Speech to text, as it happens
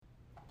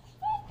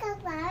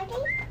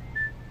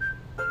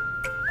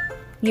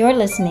You're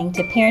listening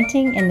to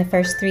Parenting in the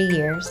First 3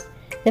 Years,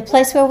 the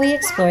place where we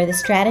explore the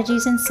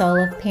strategies and soul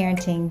of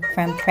parenting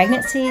from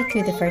pregnancy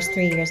through the first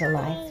 3 years of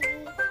life.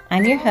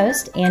 I'm your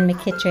host, Ann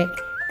McKittrick.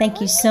 Thank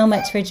you so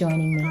much for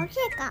joining me.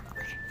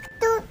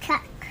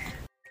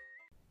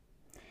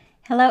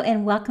 Hello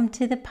and welcome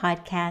to the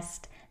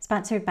podcast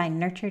sponsored by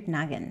Nurtured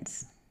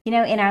Noggins. You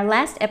know, in our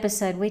last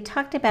episode, we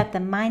talked about the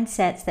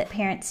mindsets that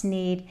parents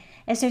need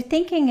as they're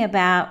thinking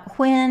about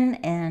when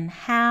and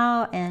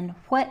how and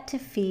what to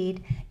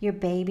feed your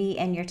baby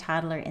and your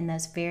toddler in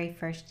those very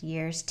first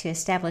years to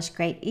establish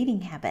great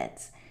eating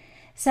habits.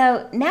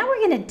 So now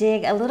we're going to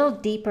dig a little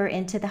deeper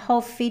into the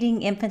whole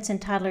feeding infants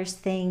and toddlers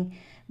thing.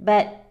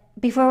 But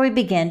before we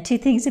begin, 2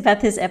 things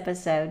about this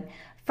episode.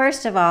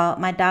 First of all,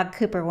 my dog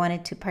Cooper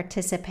wanted to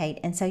participate,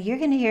 and so you're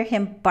going to hear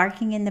him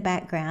barking in the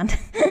background.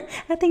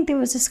 I think there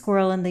was a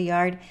squirrel in the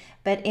yard,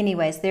 but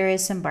anyways, there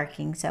is some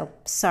barking, so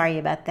sorry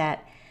about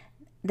that.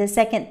 The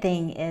second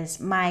thing is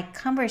my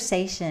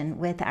conversation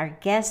with our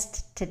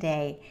guest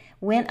today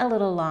went a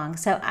little long,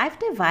 so I've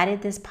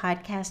divided this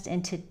podcast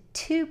into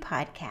 2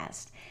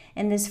 podcasts.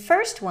 In this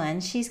first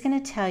one, she's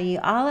going to tell you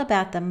all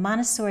about the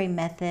Montessori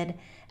method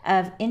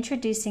of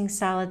introducing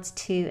solids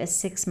to a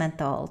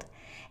 6-month-old.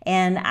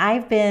 And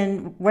I've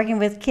been working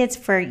with kids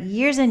for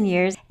years and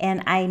years,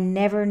 and I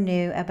never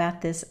knew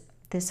about this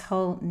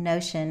whole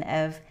notion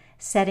of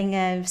setting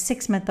a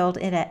 6-month-old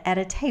at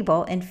a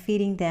table and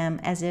feeding them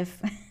as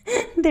if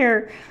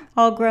they're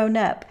all grown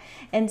up.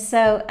 And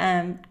so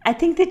I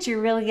think that you're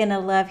really going to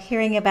love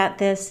hearing about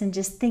this and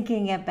just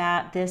thinking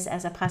about this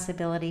as a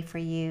possibility for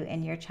you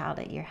and your child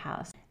at your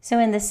house. So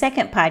in the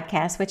second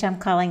podcast, which I'm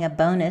calling a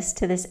bonus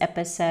to this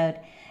episode,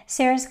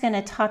 Sarah's going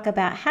to talk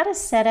about how to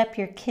set up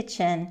your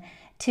kitchen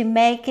to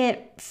make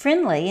it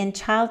friendly and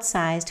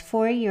child-sized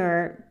for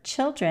your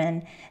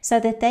children so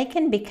that they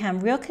can become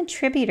real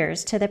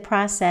contributors to the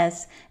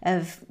process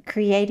of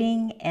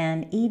creating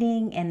and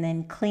eating and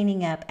then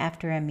cleaning up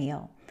after a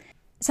meal.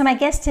 So my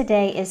guest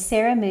today is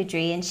Sarah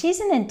Moudry, and she's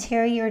an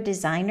interior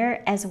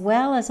designer as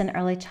well as an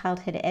early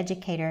childhood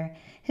educator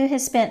who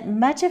has spent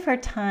much of her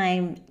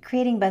time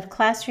creating both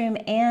classroom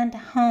and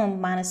home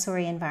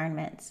Montessori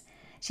environments.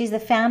 She's the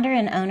founder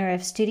and owner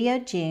of Studio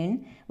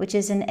June, which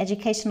is an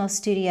educational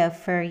studio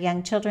for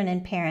young children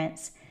and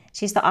parents.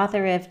 She's the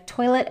author of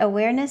Toilet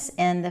Awareness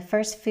and the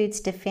First Foods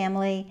to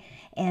Family,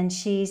 and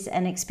she's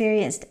an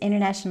experienced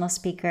international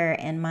speaker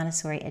and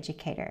Montessori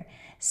educator.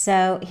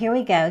 So here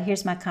we go.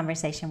 Here's my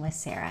conversation with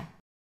Sarah.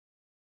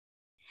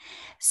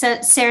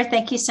 So Sarah,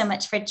 thank you so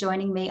much for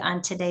joining me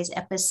on today's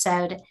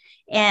episode.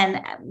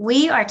 And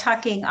we are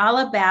talking all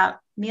about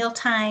meal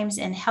times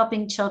and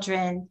helping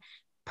children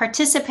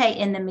participate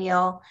in the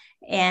meal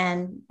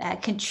and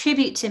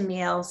contribute to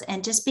meals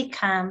and just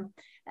become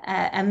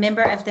a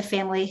member of the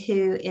family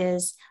who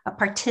is a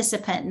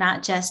participant,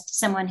 not just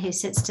someone who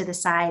sits to the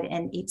side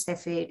and eats their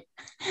food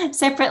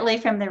separately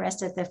from the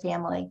rest of the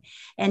family.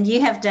 And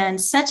you have done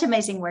such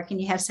amazing work,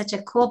 and you have such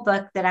a cool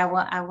book that I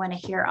want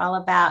to hear all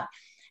about.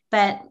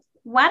 But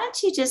why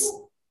don't you just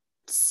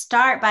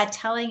start by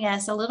telling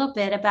us a little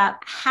bit about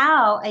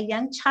how a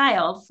young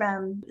child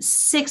from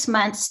 6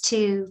 months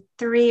to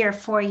 3 or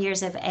 4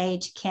 years of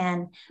age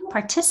can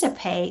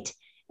participate,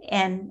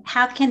 and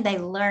how can they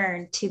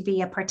learn to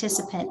be a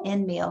participant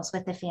in meals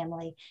with the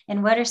family?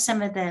 And what are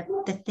some of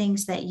the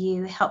things that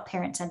you help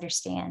parents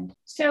understand?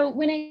 So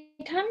when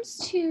it comes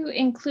to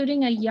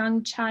including a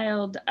young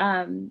child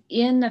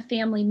in the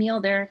family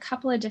meal, there are a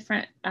couple of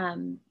different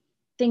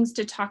things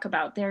to talk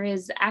about. There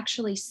is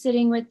actually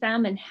sitting with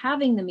them and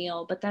having the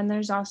meal, but then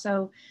there's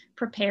also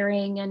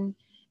preparing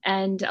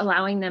and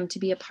allowing them to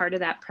be a part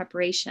of that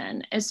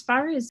preparation. As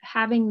far as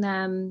having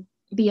them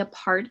be a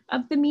part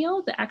of the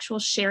meal, the actual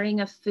sharing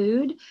of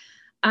food,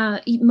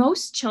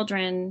 most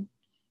children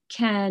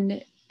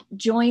can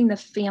join the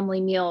family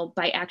meal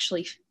by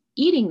actually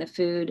eating the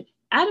food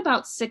at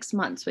about 6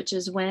 months, which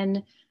is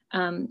when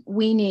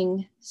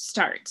weaning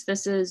starts.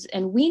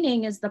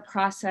 Weaning is the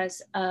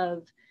process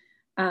of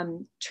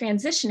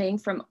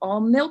transitioning from all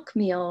milk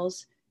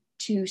meals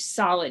to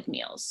solid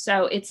meals.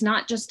 So it's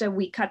not just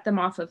we cut them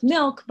off of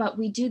milk, but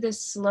we do this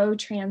slow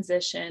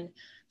transition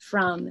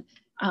from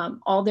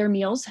all their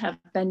meals have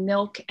been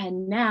milk,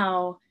 and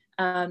now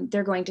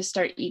they're going to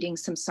start eating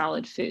some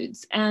solid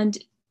foods. And,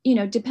 you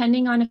know,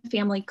 depending on a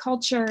family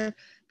culture,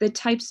 the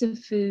types of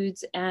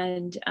foods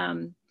and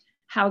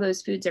how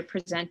those foods are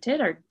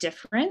presented are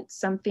different.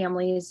 Some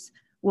families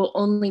will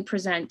only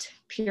present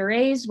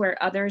purees,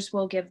 where others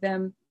will give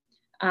them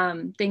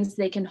things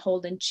they can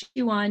hold and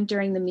chew on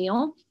during the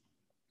meal.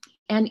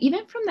 And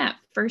even from that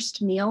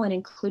first meal and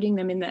including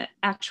them in the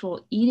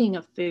actual eating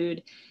of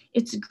food,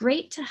 it's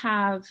great to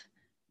have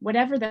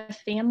whatever the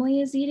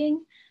family is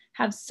eating,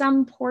 have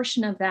some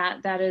portion of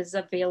that is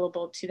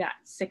available to that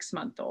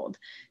 6-month-old.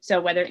 So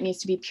whether it needs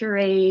to be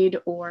pureed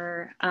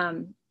or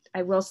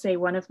I will say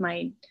one of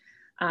my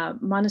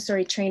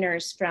Montessori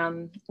trainers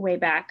from way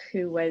back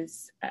who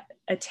was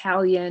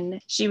Italian,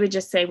 she would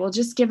just say, well,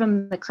 just give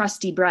them the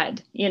crusty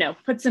bread,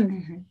 put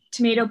some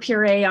tomato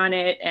puree on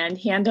it and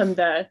hand them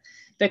the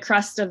the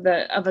crust of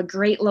a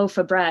great loaf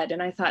of bread.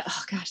 And I thought,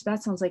 oh gosh,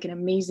 that sounds like an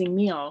amazing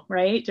meal,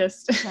 right?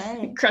 Just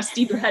right.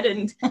 Crusty bread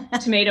and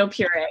tomato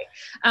puree.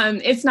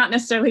 It's not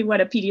necessarily what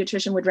a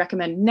pediatrician would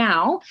recommend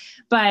now,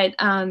 but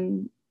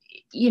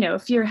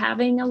if you're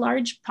having a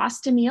large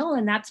pasta meal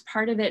and that's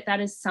part of it, that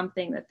is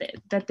something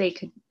that they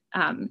could,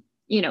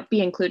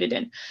 be included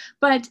in.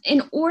 But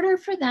in order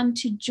for them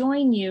to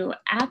join you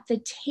at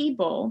the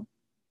table,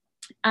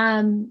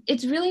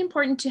 it's really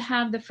important to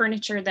have the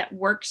furniture that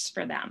works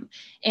for them.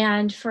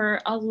 And for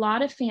a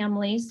lot of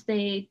families,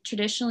 they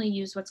traditionally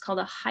use what's called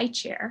a high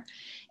chair.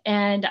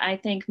 And I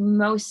think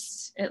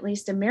most, at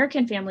least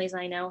American families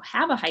I know,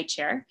 have a high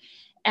chair.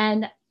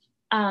 And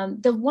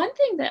the one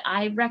thing that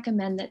I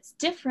recommend that's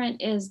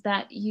different is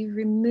that you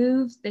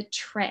remove the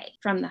tray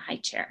from the high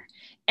chair.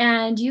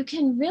 And you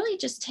can really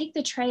just take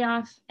the tray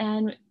off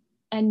and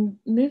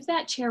move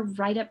that chair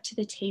right up to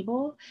the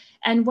table.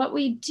 And what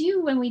we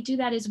do when we do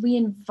that is we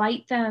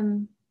invite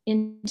them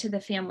into the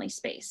family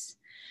space.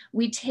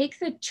 We take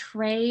the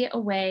tray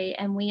away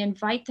and we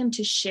invite them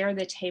to share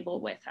the table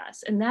with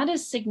us. And that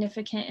is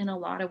significant in a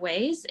lot of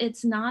ways.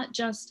 It's not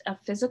just a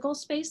physical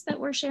space that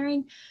we're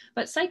sharing,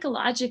 but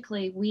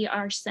psychologically, we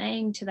are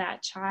saying to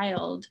that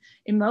child,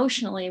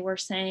 emotionally, we're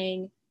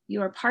saying,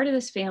 you are part of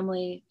this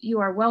family. You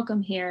are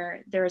welcome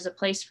here. There is a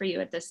place for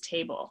you at this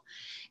table.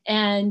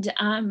 And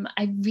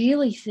I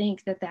really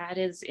think that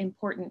is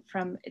important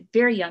from a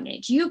very young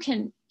age. You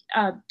can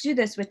do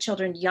this with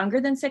children younger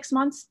than 6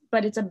 months,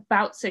 but it's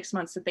about 6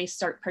 months that they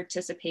start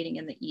participating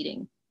in the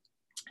eating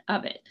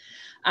of it.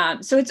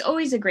 So it's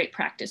always a great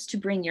practice to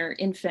bring your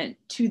infant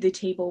to the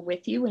table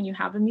with you when you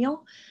have a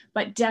meal,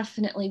 but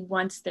definitely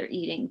once they're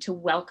eating, to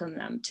welcome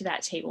them to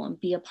that table and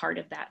be a part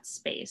of that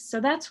space. So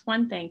that's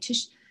one thing,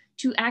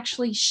 to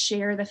actually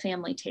share the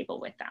family table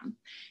with them.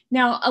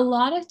 Now, a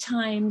lot of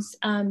times,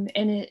 and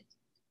it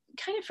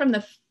kind of from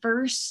the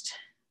first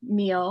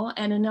meal,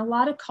 and in a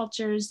lot of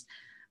cultures,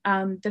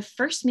 the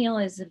first meal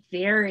is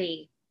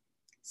very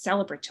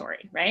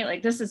celebratory, right?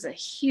 Like this is a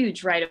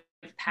huge rite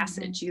of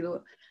passage. Mm-hmm.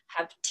 You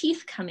have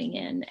teeth coming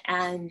in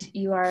and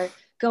you are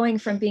going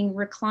from being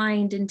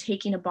reclined and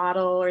taking a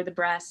bottle or the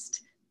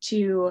breast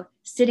to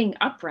sitting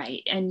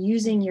upright and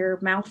using your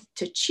mouth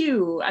to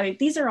chew. I mean,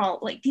 these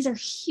are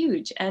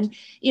huge. And,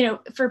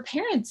 for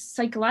parents,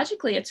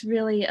 psychologically, it's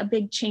really a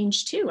big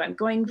change too. I'm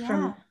going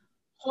from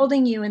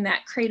holding you in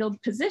that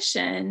cradled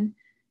position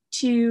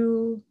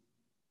to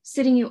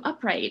sitting you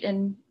upright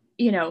and,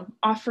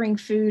 offering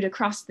food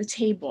across the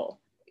table,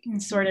 mm-hmm.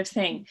 sort of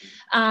thing.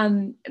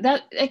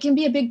 That it can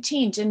be a big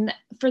change. And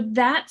for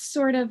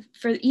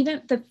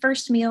even the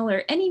first meal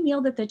or any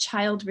meal that the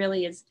child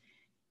really is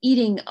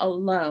eating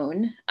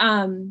alone,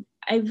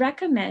 I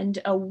recommend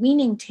a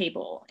weaning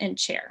table and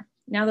chair.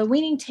 Now, the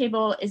weaning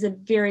table is a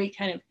very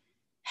kind of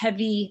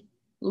heavy,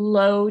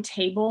 low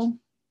table.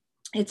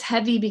 It's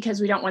heavy because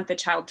we don't want the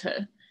child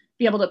to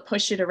be able to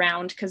push it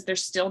around because they're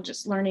still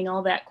just learning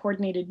all that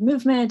coordinated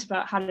movement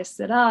about how to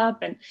sit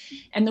up.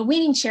 And the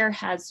weaning chair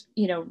has,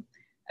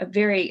 a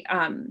very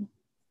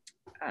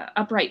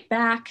upright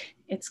back.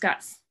 It's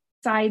got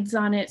sides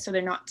on it so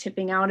they're not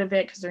tipping out of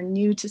it because they're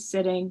new to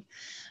sitting.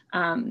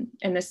 And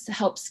this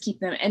helps keep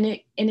them, and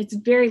it's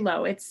very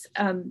low. It's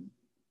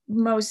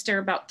most are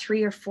about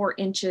 3 or 4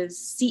 inches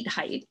seat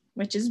height,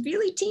 which is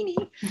really teeny,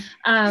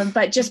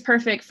 but just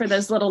perfect for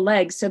those little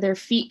legs so their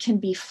feet can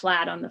be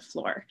flat on the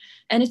floor.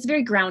 And it's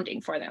very grounding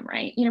for them,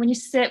 right? When you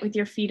sit with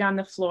your feet on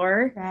the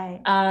floor,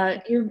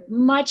 right. You're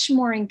much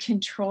more in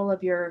control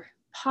of your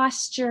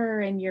posture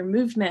and your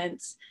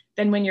movements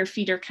than when your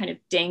feet are kind of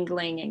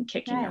dangling and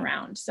kicking right.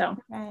 around. So,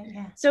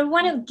 so I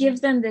want to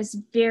give them this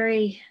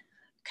very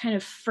kind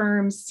of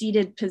firm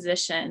seated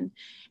position,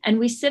 and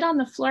we sit on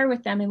the floor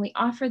with them and we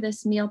offer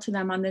this meal to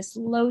them on this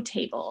low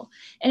table,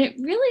 and it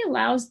really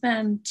allows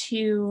them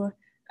to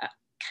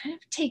kind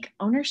of take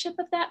ownership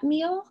of that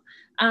meal.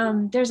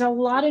 There's a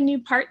lot of new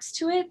parts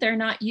to it. They're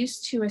not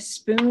used to a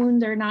spoon,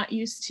 they're not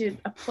used to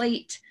a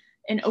plate,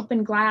 an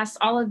open glass,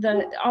 all of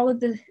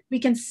the we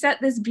can set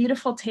this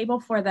beautiful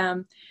table for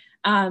them,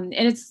 and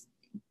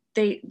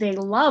they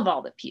love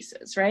all the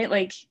pieces, right?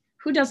 Like,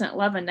 who doesn't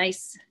love a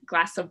nice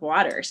glass of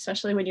water,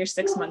 especially when you're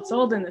 6 months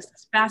old and this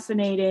is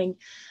fascinating.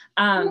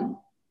 And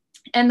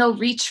they'll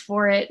reach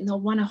for it and they'll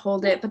want to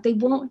hold it, but they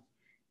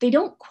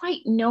don't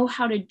quite know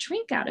how to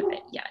drink out of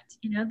it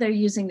yet. They're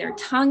using their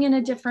tongue in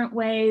a different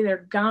way,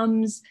 their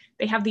gums,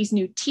 they have these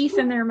new teeth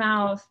in their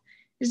mouth.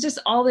 There's just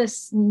all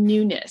this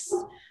newness.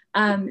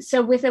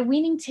 So with a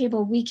weaning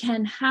table, we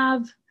can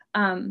have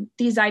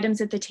these items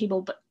at the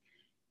table, but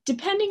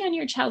depending on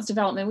your child's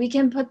development, we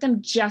can put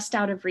them just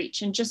out of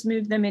reach and just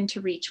move them into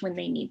reach when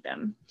they need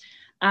them.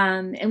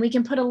 And we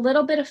can put a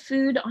little bit of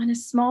food on a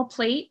small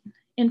plate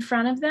in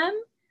front of them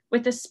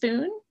with a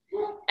spoon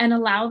and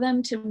allow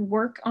them to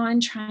work on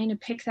trying to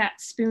pick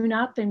that spoon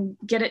up and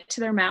get it to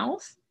their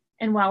mouth.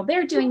 And while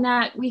they're doing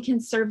that, we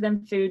can serve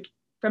them food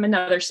from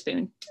another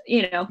spoon,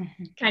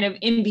 kind of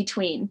in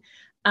between.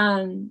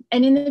 And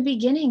in the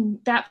beginning,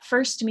 that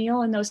first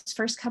meal and those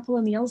first couple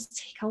of meals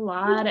take a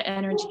lot of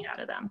energy out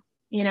of them.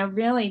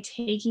 Really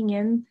taking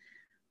in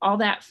all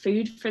that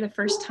food for the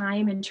first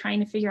time and trying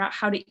to figure out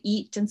how to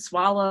eat and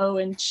swallow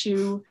and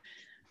chew.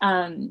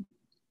 And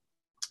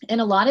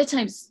a lot of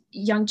times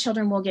young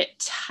children will get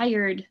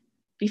tired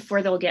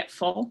before they'll get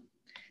full.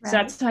 Right. So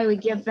that's why we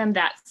give them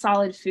that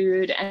solid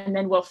food, and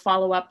then we'll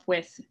follow up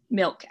with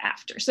milk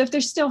after. So if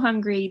they're still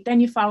hungry, then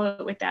you follow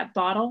it with that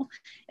bottle.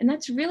 And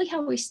that's really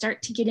how we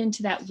start to get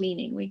into that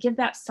weaning. We give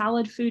that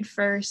solid food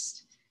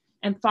first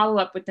and follow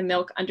up with the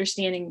milk,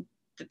 understanding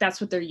that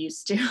that's what they're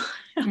used to,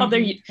 how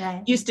they're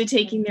used to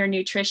taking their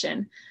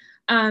nutrition.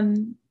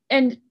 And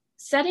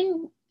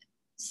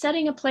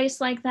setting a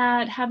place like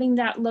that, having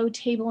that low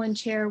table and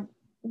chair,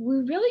 we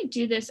really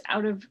do this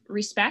out of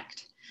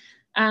respect.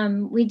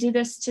 We do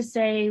this to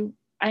say,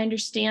 I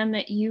understand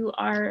that you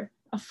are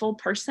a full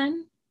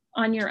person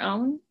on your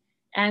own,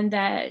 and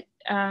that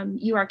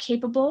you are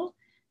capable,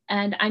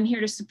 and I'm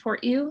here to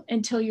support you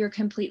until you're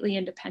completely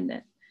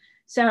independent.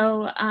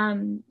 So,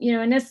 and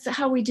that's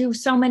how we do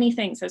so many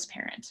things as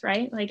parents,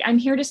 right? Like, I'm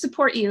here to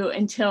support you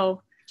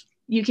until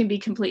you can be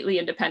completely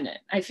independent.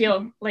 I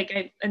feel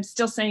like I'm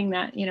still saying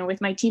that,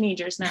 with my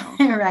teenagers now.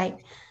 Right. I'm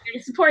here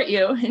to support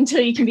you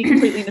until you can be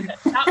completely independent.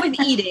 Not with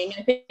eating.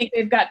 I think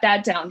they've got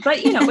that down. But,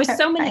 with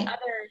so many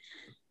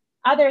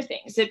other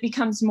things, it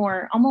becomes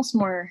almost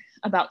more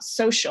about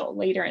social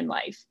later in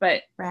life.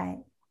 But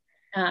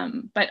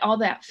all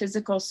that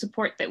physical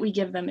support that we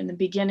give them in the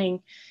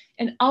beginning,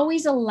 and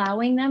always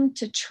allowing them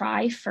to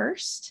try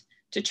first,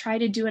 to try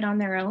to do it on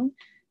their own.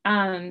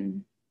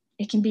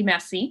 It can be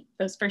messy.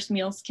 Those first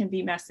meals can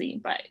be messy,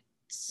 but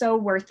so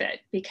worth it,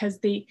 because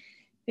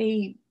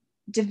they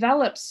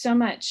develop so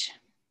much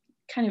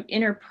kind of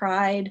inner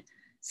pride,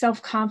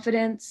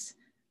 self-confidence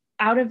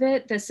out of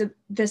it.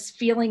 This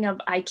feeling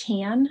of I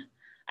can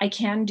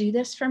do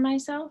this for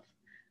myself.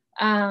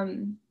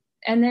 And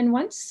then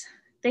once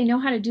they know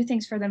how to do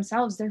things for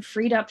themselves, they're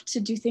freed up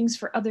to do things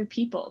for other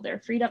people. They're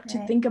freed up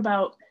to think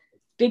about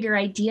bigger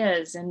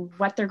ideas and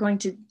what they're going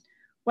to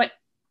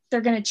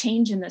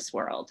change in this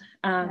world.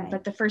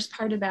 But the first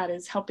part of that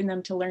is helping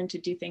them to learn to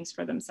do things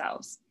for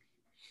themselves.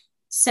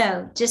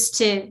 So just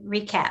to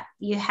recap,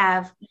 you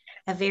have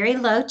a very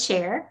low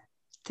chair,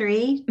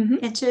 3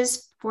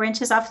 inches, 4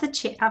 inches off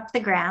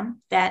the ground,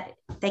 that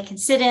they can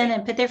sit in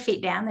and put their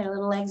feet down. Their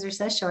little legs are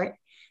so short.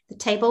 The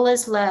table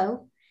is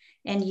low,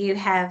 and you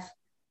have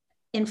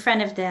in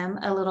front of them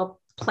a little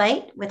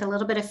plate with a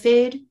little bit of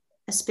food,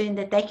 a spoon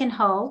that they can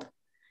hold,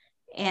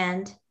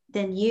 and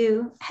then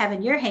you have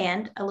in your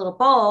hand a little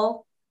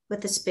bowl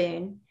with a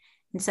spoon.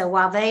 And so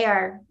while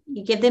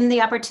you give them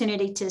the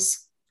opportunity to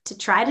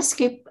try to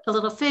scoop a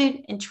little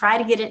food and try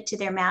to get it to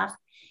their mouth.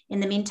 In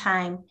the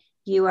meantime,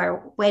 you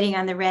are waiting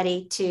on the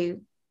ready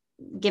to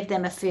give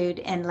them a food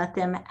and let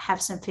them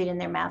have some food in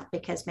their mouth,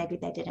 because maybe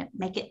they didn't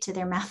make it to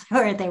their mouth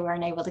or they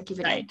weren't able to keep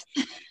it in.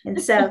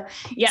 And so,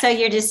 so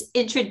you're just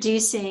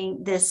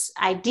introducing this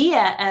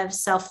idea of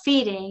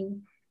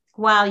self-feeding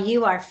while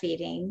you are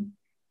feeding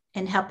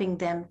and helping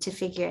them to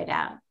figure it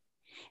out.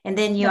 And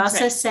then you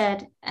also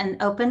said an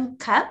open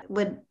cup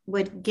would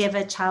give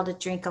a child a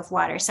drink of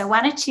water. So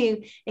why don't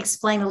you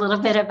explain a little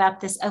bit about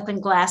this open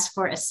glass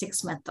for a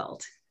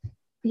 6-month-old?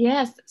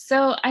 Yes.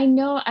 So I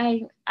know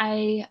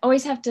I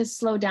always have to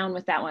slow down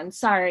with that one.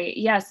 Sorry.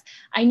 Yes.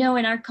 I know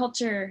in our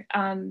culture,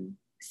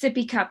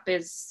 sippy cup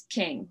is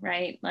king,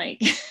 right?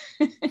 Like,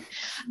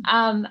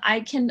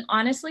 I can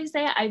honestly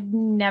say I've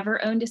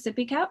never owned a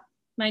sippy cup.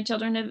 My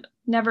children have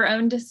never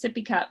owned a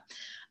sippy cup.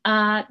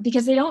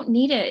 Because they don't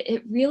need it.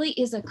 It really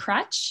is a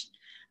crutch.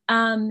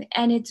 And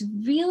it's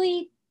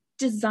really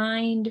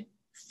designed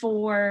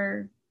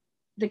for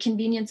the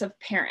convenience of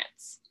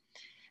parents.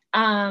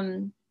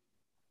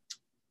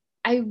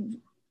 I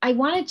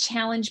want to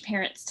challenge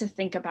parents to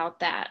think about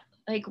that.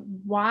 Like,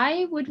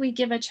 why would we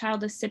give a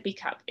child a sippy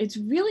cup? It's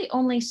really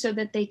only so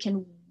that they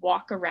can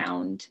walk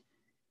around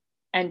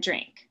and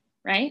drink,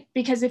 right?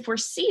 Because if we're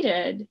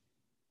seated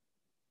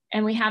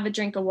and we have a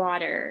drink of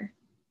water,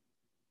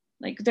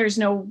 like, there's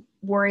no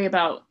worry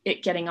about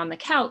it getting on the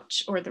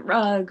couch or the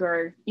rug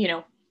or,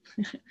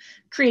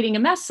 creating a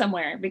mess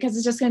somewhere, because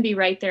it's just going to be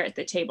right there at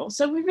the table.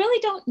 So we really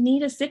don't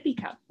need a sippy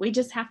cup. We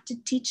just have to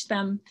teach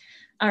them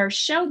or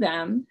show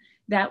them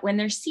that when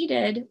they're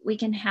seated, we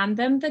can hand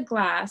them the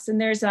glass.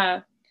 And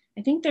I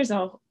think there's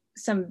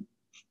some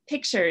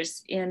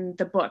pictures in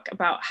the book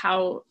about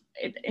how,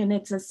 and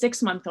it's a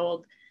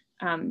 6-month-old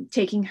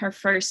taking her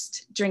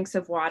first drinks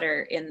of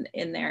water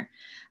in there.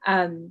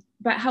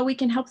 But how we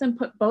can help them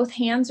put both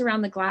hands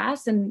around the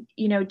glass, and,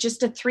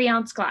 just a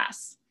 3-ounce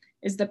glass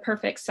is the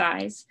perfect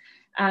size.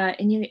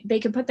 And they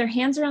can put their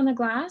hands around the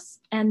glass,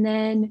 and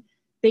then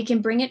they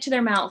can bring it to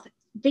their mouth.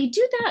 They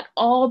do that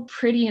all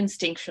pretty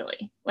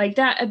instinctually, like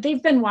that.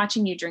 They've been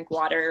watching you drink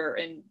water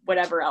and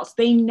whatever else.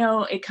 They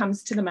know it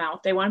comes to the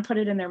mouth. They want to put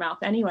it in their mouth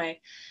anyway.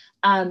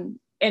 And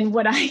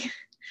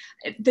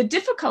the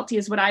difficulty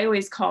is what I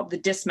always call the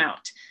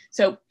dismount.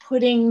 So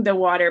putting the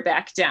water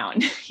back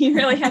down, you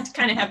really have to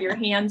kind of have your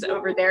hands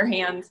over their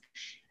hands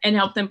and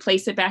help them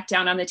place it back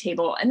down on the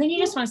table. And then you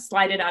just want to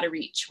slide it out of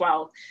reach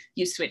while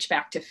you switch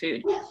back to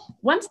food.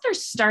 Once they're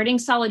starting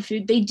solid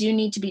food, they do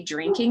need to be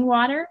drinking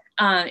water.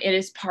 It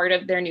is part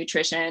of their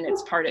nutrition.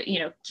 It's part of,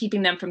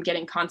 keeping them from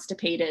getting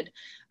constipated.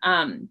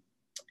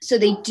 So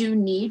they do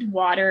need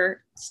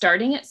water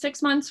starting at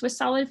 6 months with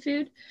solid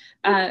food,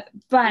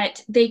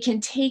 but they can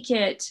take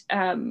it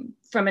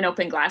from an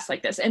open glass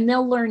like this, and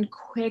they'll learn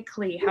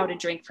quickly how to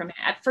drink from it.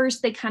 At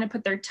first, they kind of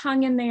put their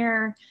tongue in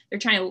there. They're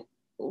trying to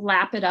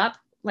lap it up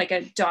like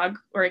a dog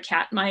or a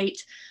cat might.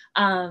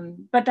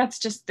 But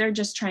they're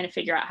just trying to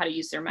figure out how to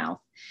use their mouth.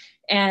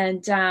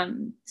 And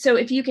so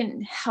if you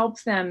can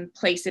help them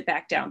place it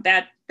back down,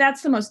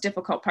 that's the most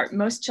difficult part.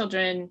 Most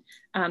children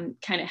kind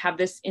of have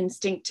this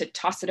instinct to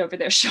toss it over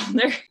their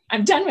shoulder.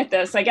 I'm done with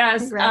this, I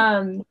guess.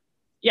 Right.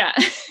 Yeah.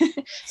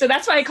 So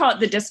that's why I call it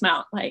the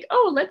dismount. Like,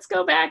 oh, let's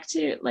go back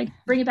to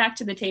bring it back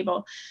to the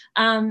table.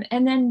 And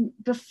then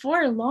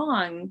before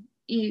long,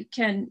 you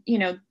can,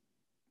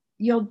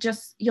 you'll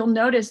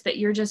notice that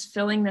you're just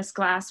filling this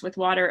glass with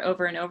water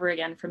over and over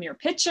again from your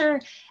pitcher.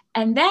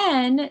 And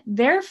then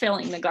they're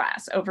filling the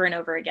glass over and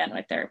over again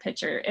with their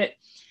pitcher.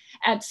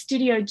 At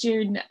Studio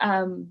June,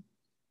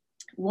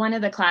 one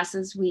of the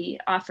classes we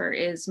offer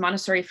is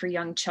Montessori for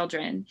young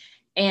children.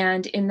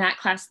 And in that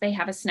class, they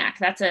have a snack.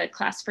 That's a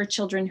class for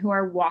children who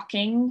are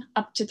walking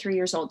up to 3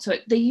 years old. So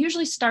they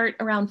usually start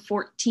around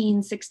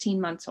 14,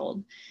 16 months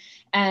old.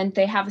 And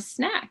they have a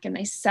snack, and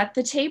they set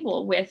the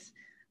table with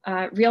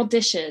real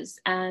dishes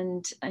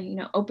and,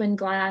 open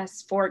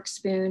glass, fork,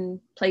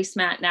 spoon,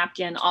 placemat,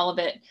 napkin, all of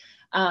it.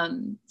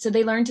 So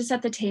they learn to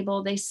set the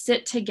table. They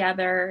sit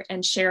together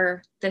and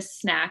share this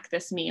snack,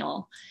 this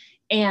meal.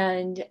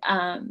 And,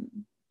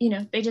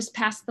 they just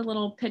pass the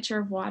little pitcher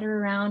of water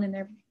around, and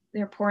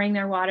they're pouring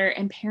their water,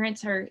 and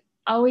parents are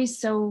always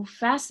so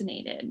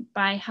fascinated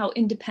by how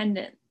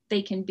independent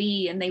they can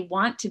be and they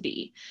want to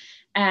be.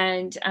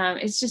 And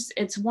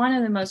it's one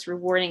of the most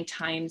rewarding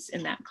times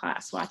in that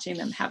class, watching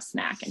them have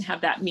snack and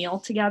have that meal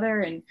together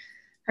and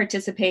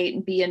participate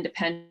and be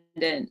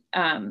independent.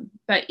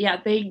 But yeah,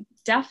 they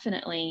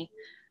definitely,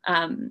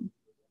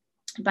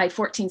 by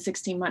 14,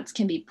 16 months,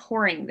 can be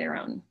pouring their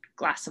own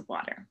glass of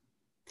water.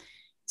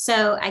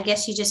 So I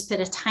guess you just put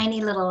a tiny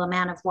little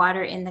amount of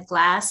water in the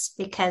glass,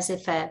 because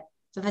if a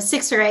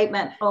 6 or 8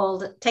 month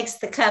old takes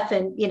the cup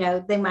and,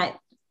 they might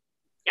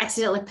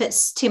accidentally put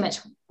too much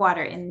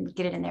water and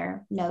get it in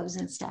their nose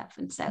and stuff.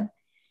 And so.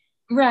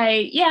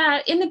 Right.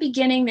 Yeah. In the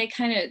beginning,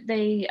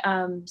 they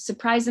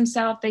surprise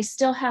themselves. They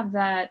still have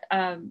that.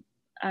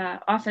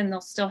 Often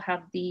they'll still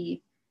have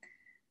the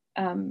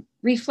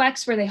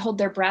reflex where they hold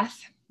their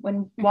breath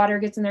when water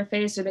gets in their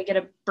face, or they get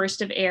a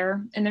burst of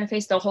air in their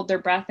face. They'll hold their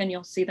breath, and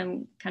you'll see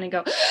them kind of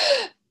go,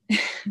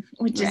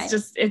 which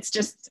is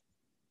just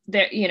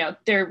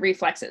their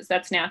reflexes.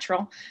 That's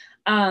natural.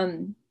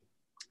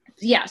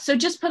 Yeah. So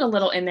just put a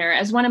little in there.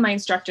 As one of my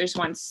instructors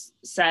once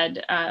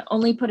said,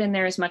 only put in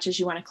there as much as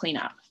you want to clean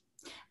up.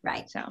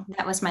 Right. So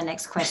that was my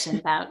next question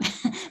about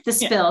the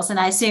spills. Yeah. And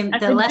I assume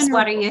the less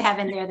water you have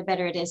in there, the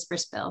better it is for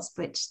spills,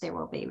 which there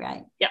will be,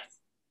 right? Yes.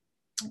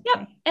 Okay.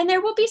 Yep. And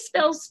there will be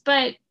spills,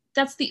 but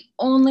that's the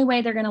only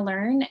way they're going to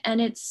learn. And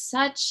it's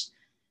such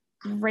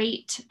a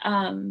great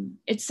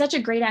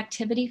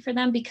activity for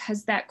them,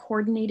 because that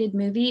coordinated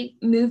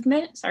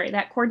movement,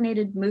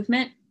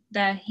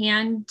 the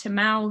hand to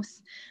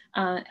mouth,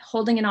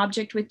 holding an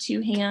object with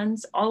 2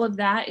 hands, all of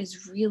that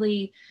is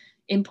really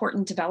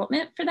important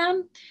development for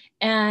them.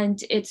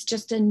 And it's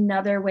just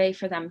another way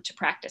for them to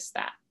practice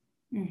that.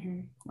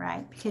 Mm-hmm.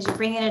 Right. Because you're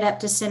bringing it up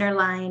to center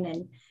line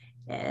and,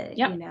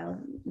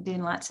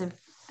 doing lots of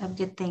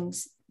good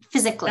things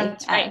physically,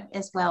 right.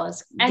 As well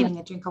as getting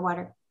a drink of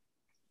water.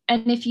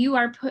 And if you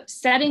are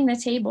setting the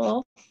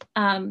table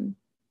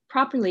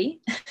properly,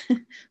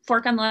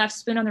 fork on the left,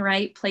 spoon on the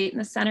right, plate in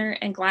the center,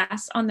 and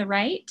glass on the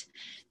right,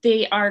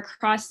 they will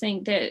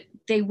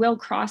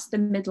cross the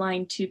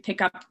midline to pick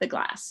up the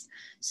glass.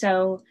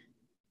 So,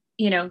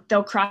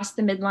 they'll cross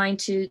the midline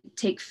to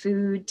take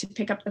food, to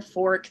pick up the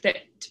fork, to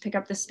pick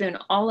up the spoon.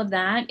 All of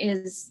that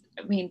is,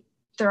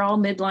 they're all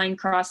midline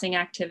crossing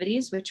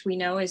activities, which we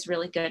know is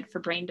really good for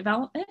brain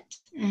development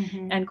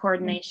and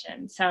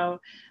coordination.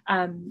 So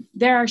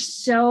there are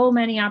so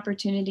many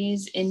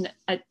opportunities in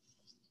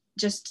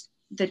just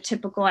the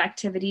typical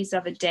activities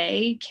of a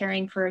day,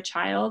 caring for a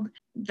child,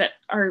 that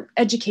are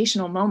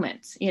educational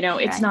moments.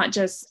 It's not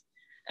just,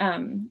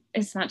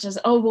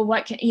 oh, well,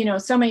 what can,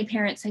 so many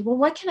parents say, well,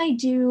 what can I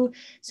do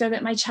so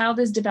that my child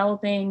is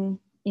developing,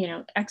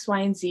 X, Y,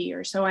 and Z,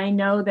 or so I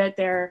know that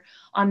they're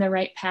on the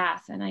right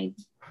path. And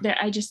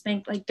I just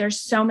think there's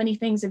so many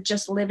things of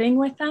just living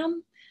with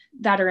them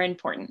that are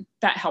important,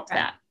 that help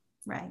that.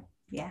 Right.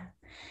 Yeah.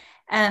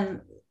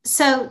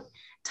 So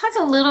talk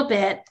a little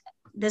bit,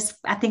 this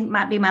I think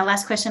might be my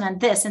last question on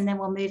this, and then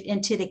we'll move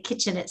into the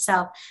kitchen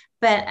itself.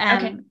 But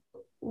okay.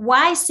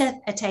 Why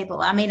set a table?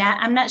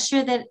 I'm not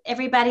sure that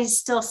everybody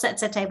still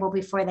sets a table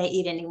before they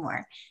eat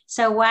anymore.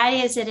 So why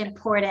is it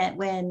important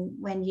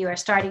when you are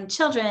starting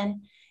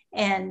children?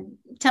 And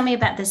tell me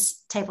about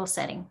this table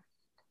setting.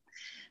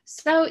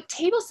 So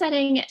table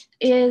setting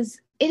is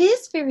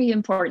very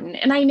important.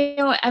 And I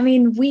know, I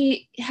mean,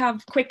 we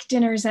have quick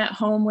dinners at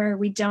home where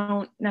we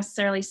don't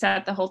necessarily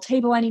set the whole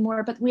table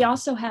anymore, but we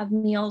also have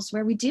meals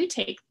where we do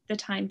take the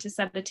time to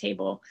set the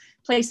table,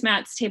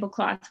 placemats,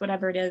 tablecloth,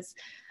 whatever it is.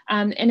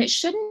 And it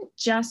shouldn't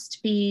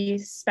just be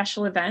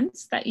special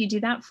events that you do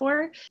that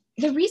for.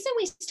 The reason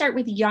we start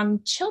with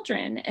young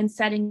children and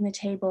setting the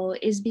table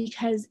is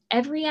because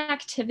every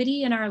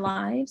activity in our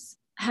lives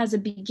has a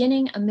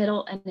beginning, a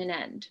middle, and an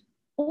end.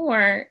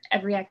 Or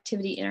every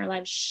activity in our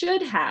lives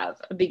should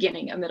have a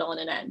beginning, a middle,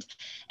 and an end.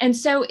 And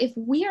so if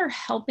we are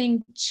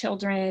helping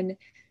children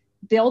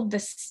build the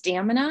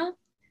stamina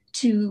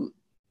to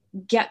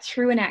get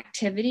through an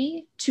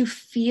activity, to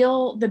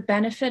feel the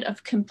benefit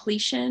of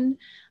completion,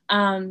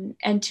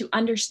 and to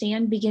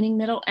understand beginning,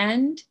 middle,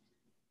 end,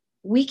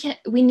 we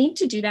need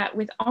to do that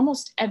with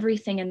almost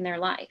everything in their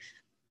life.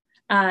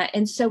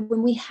 And so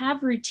when we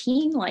have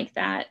routine like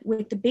that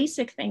with the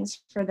basic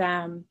things for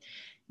them,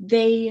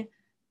 they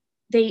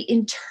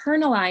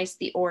internalize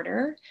the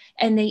order,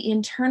 and they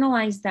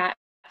internalize that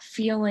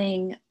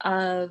feeling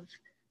of,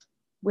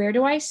 where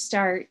do I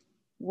start?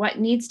 What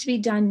needs to be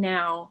done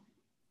now?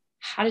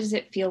 How does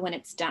it feel when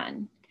it's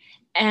done?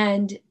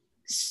 And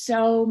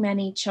so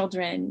many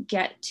children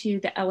get to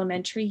the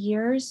elementary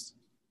years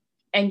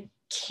and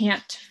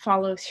can't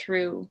follow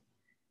through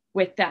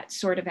with that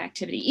sort of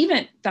activity,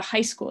 even the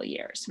high school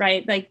years,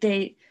 right? Like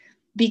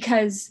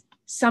because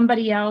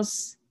somebody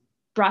else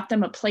brought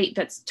them a plate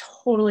that's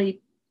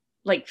totally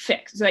like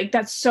fixed. Like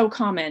that's so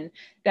common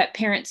that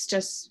parents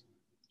just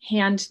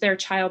hand their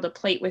child a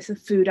plate with the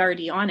food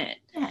already on it.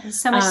 Yeah, it's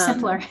so much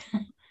simpler.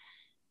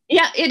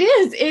 Yeah, it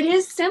is. It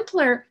is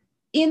simpler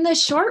in the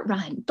short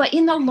run, but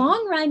in the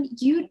long run,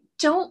 you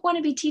don't want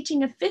to be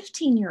teaching a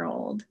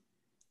 15-year-old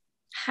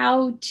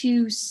how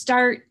to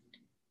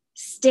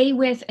stay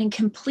with and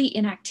complete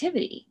an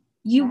activity.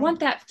 You want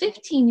that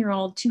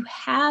 15-year-old to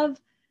have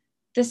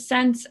the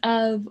sense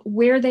of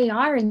where they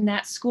are in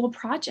that school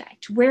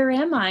project. Where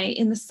am I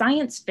in the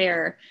science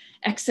fair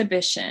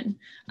exhibition?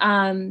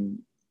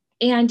 And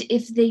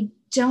if they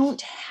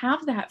don't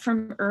have that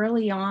from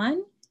early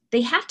on,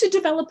 they have to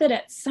develop it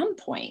at some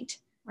point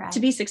to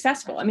be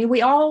successful. I mean,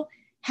 we all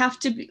have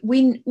to be,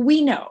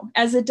 we know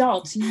as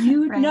adults,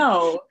 you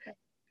know,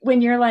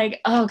 when you're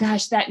like, oh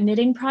gosh, that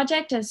knitting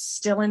project is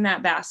still in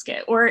that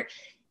basket, or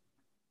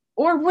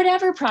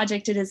whatever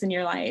project it is in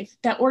your life,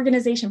 that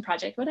organization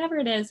project, whatever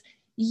it is,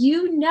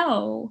 you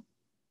know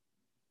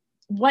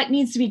what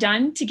needs to be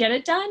done to get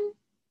it done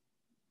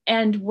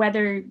and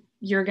whether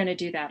you're going to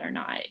do that or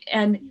not.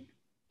 And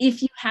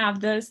if you have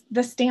the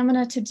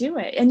stamina to do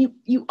it, and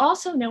you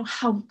also know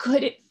how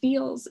good it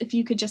feels if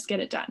you could just get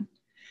it done.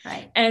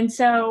 Right. And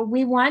so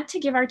we want to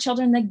give our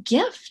children the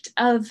gift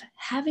of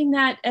having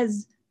that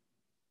as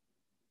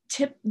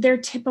their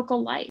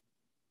typical life.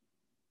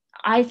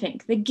 I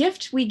think the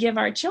gift we give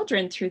our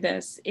children through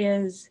this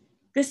is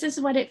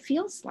what it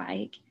feels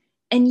like.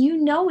 And you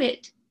know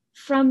it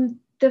from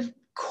the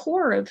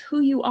core of who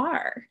you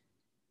are.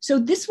 So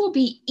this will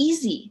be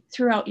easy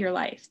throughout your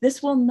life.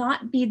 This will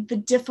not be the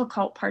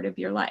difficult part of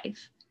your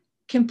life.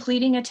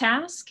 Completing a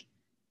task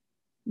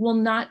will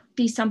not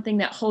be something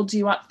that holds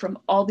you up from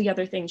all the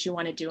other things you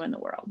want to do in the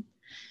world.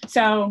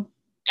 So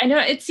I know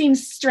it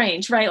seems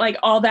strange, right? Like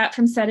all that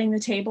from setting the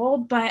table,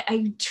 but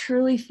I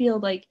truly feel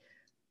like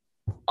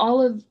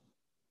all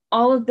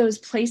of those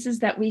places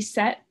that we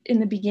set in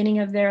the beginning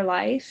of their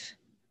life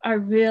are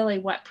really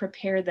what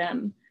prepare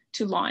them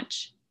to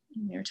launch.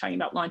 We were talking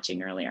about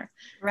launching earlier.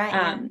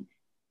 Right.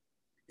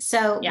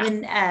 So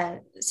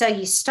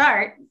you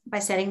start by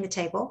setting the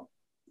table.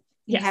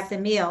 You have the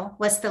meal.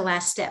 What's the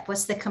last step?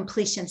 What's the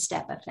completion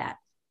step of that?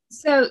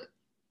 So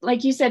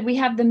like you said, we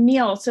have the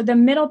meal. So the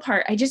middle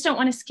part, I just don't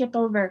want to skip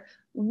over.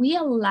 We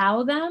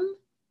allow them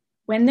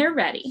when they're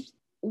ready.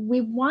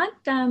 We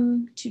want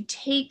them to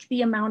take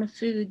the amount of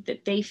food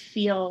that they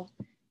feel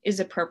is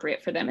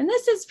appropriate for them. And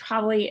this is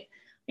probably,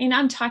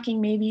 I'm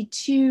talking maybe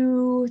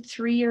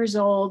 2-3 years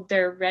old,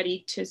 they're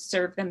ready to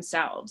serve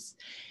themselves.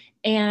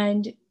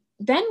 And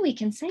then we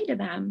can say to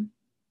them,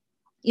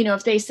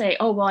 if they say,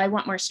 oh, well, I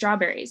want more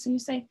strawberries. And you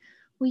say,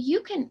 well,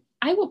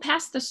 I will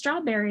pass the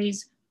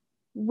strawberries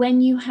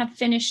when you have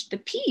finished the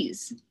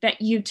peas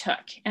that you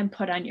took and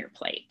put on your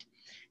plate.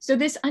 So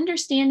this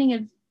understanding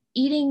of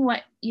eating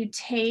what you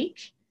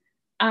take,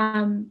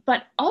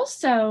 but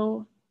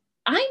also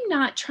I'm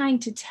not trying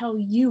to tell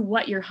you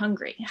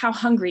how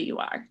hungry you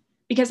are,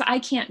 because I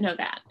can't know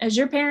that. As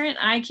your parent,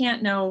 I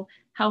can't know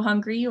how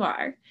hungry you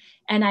are.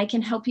 And I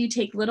can help you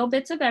take little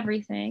bits of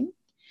everything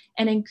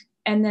and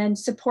then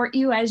support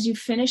you as you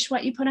finish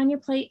what you put on your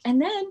plate.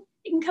 And then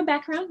you can come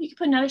back around. You can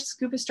put another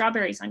scoop of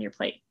strawberries on your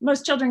plate.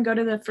 Most children go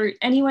to the fruit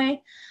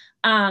anyway.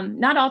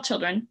 Not all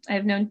children.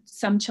 I've known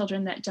some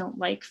children that don't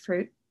like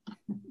fruit.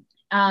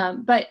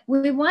 But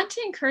we want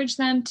to encourage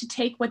them to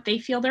take what they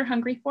feel they're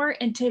hungry for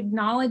and to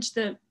acknowledge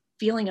the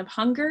feeling of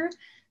hunger,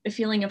 the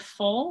feeling of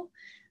full.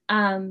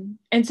 And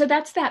so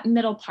that's that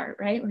middle part,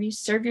 right? Where you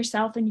serve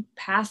yourself and you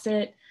pass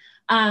it.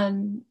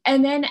 And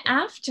then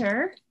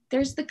after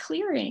there's the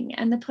clearing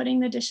and the putting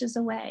the dishes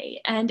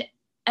away. And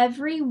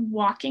every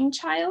walking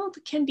child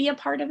can be a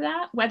part of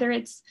that, whether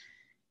it's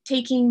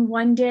taking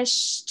one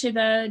dish to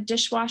the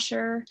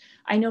dishwasher.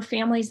 I know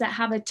families that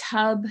have a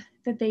tub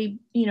that they,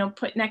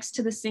 put next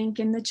to the sink,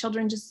 and the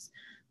children just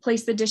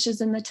place the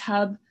dishes in the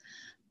tub.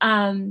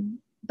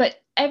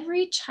 But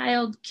every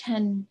child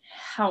can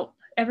help.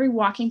 Every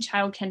walking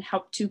child can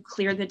help to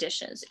clear the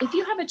dishes. If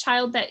you have a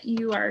child that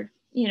you are,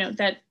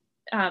 that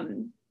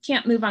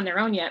can't move on their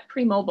own yet,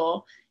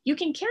 pre-mobile, you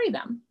can carry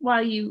them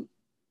while you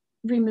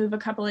remove a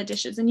couple of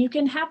dishes, and you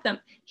can have them,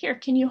 here,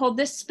 can you hold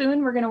this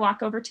spoon? We're going to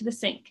walk over to the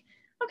sink.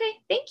 Okay,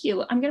 thank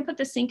you. I'm going to put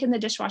the sink in the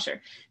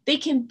dishwasher. They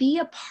can be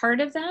a part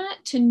of that,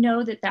 to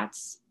know that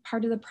that's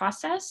part of the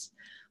process.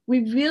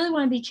 We really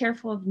want to be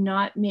careful of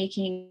not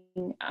making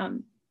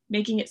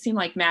it seem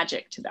like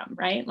magic to them,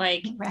 right?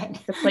 Like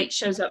the plate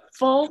shows up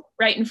full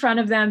right in front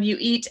of them, you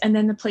eat, and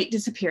then the plate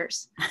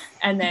disappears.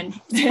 And then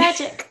it's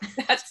magic.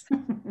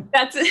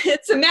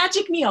 It's a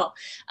magic meal.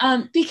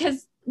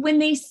 Because when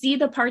they see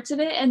the parts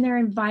of it and they're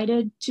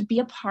invited to be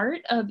a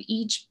part of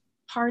each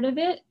part of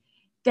it,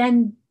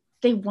 then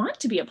they want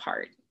to be a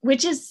part,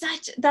 which is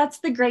that's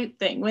the great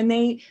thing. When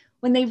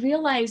they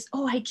realize,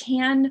 oh, I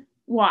can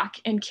walk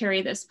and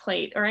carry this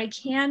plate, or I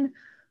can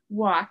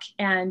walk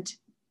and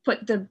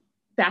put the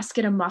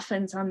basket of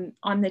muffins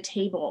on the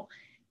table,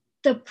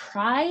 the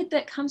pride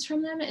that comes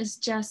from them is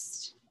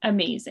just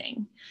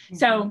amazing. Mm-hmm.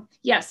 So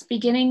yes,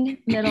 beginning,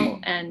 middle,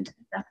 end,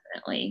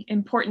 definitely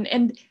important.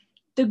 And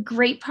the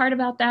great part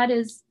about that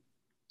is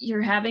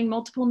you're having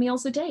multiple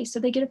meals a day, so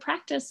they get to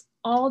practice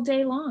all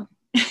day long.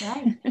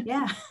 Right.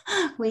 Yeah.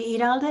 We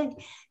eat all day.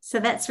 So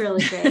that's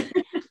really great.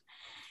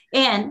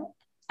 And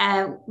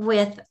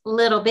with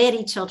little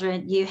bitty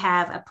children, you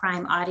have a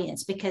prime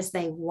audience, because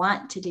they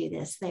want to do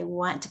this. They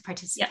want to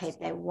participate. Yes.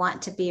 They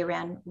want to be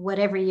around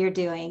whatever you're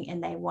doing,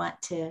 and they want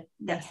to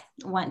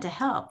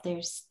help.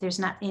 There's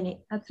not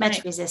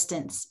much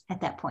resistance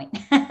at that point.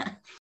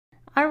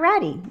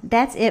 Alrighty,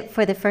 that's it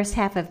for the first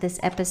half of this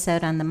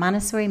episode on the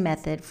Montessori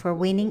method for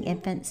weaning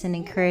infants and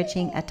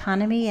encouraging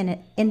autonomy and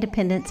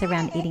independence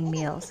around eating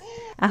meals.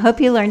 I hope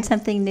you learned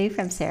something new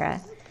from Sarah.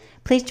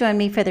 Please join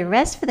me for the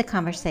rest of the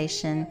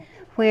conversation,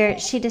 where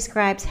she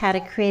describes how to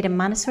create a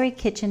Montessori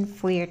kitchen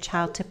for your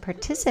child to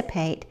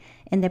participate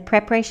in the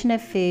preparation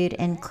of food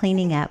and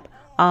cleaning up,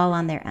 all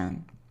on their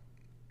own.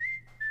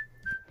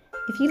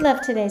 If you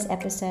loved today's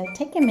episode,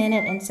 take a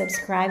minute and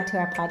subscribe to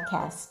our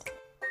podcast.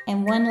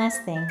 And one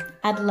last thing,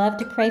 I'd love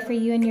to pray for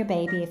you and your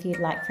baby if you'd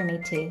like for me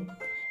to.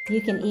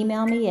 You can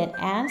email me at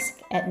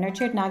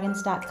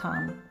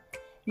ask@nurturednoggins.com.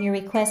 Your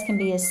request can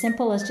be as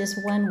simple as just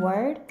one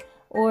word,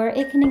 or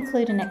it can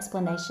include an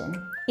explanation.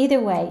 Either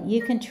way,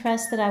 you can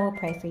trust that I will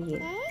pray for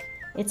you.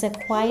 It's a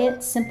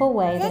quiet, simple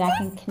way that I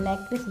can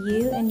connect with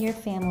you and your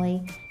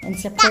family and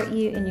support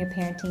you in your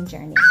parenting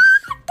journey.